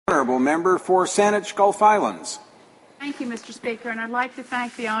honourable member for Saanich Gulf Islands. Thank you, Mr. Speaker, and I'd like to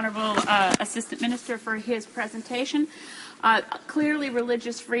thank the Honourable Assistant Minister for his presentation. Clearly,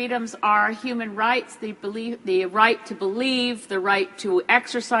 religious freedoms are human rights, the right to believe, the right to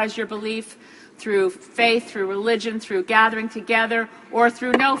exercise your belief through faith, through religion, through gathering together, or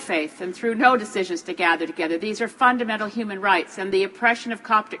through no faith and through no decisions to gather together. These are fundamental human rights, and the oppression of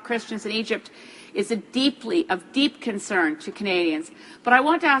Coptic Christians in Egypt is of deep concern to Canadians. But I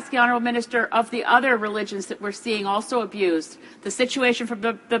want to ask the Honourable Minister of the other religions that we're seeing also abused, the situation for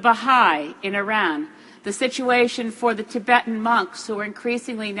the Baha'i in Iran, the situation for the Tibetan monks who are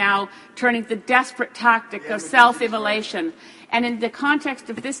increasingly now turning to the desperate tactic of self-immolation. And in the context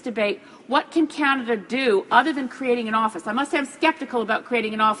of this debate, what can Canada do other than creating an office? I must say I'm skeptical about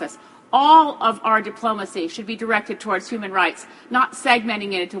creating an office. All of our diplomacy should be directed towards human rights, not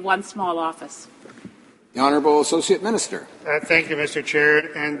segmenting it into one small office. The Honourable Associate Minister. Thank you, Mr.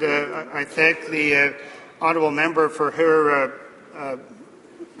 Chair, and I thank the Honourable Member for her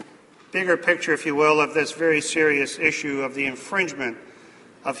bigger picture, if you will, of this very serious issue of the infringement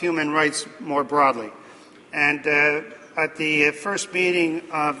of human rights more broadly. And at the first meeting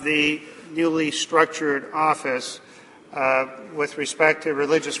of the newly structured office with respect to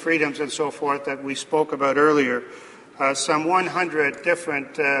religious freedoms and so forth that we spoke about earlier, some 100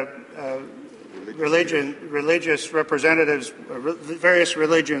 different religious representatives, various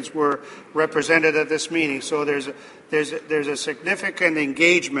religions were represented at this meeting. So there's a significant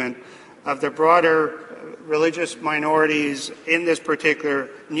engagement of the broader religious minorities in this particular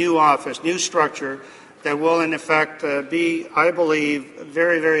new office, new structure, that will in effect be, I believe,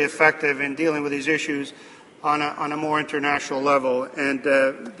 very, very effective in dealing with these issues on a more international level. And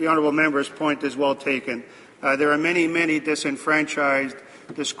the Honourable Member's point is well taken. There are many, many disenfranchised,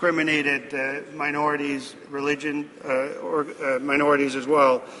 discriminated minorities, minorities as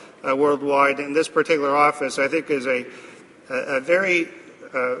well, worldwide. And this particular office, I think, is a very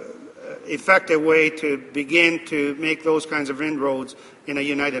effective way to begin to make those kinds of inroads in a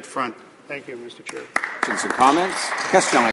united front. Thank you, Mr. Chair. Questions and comments?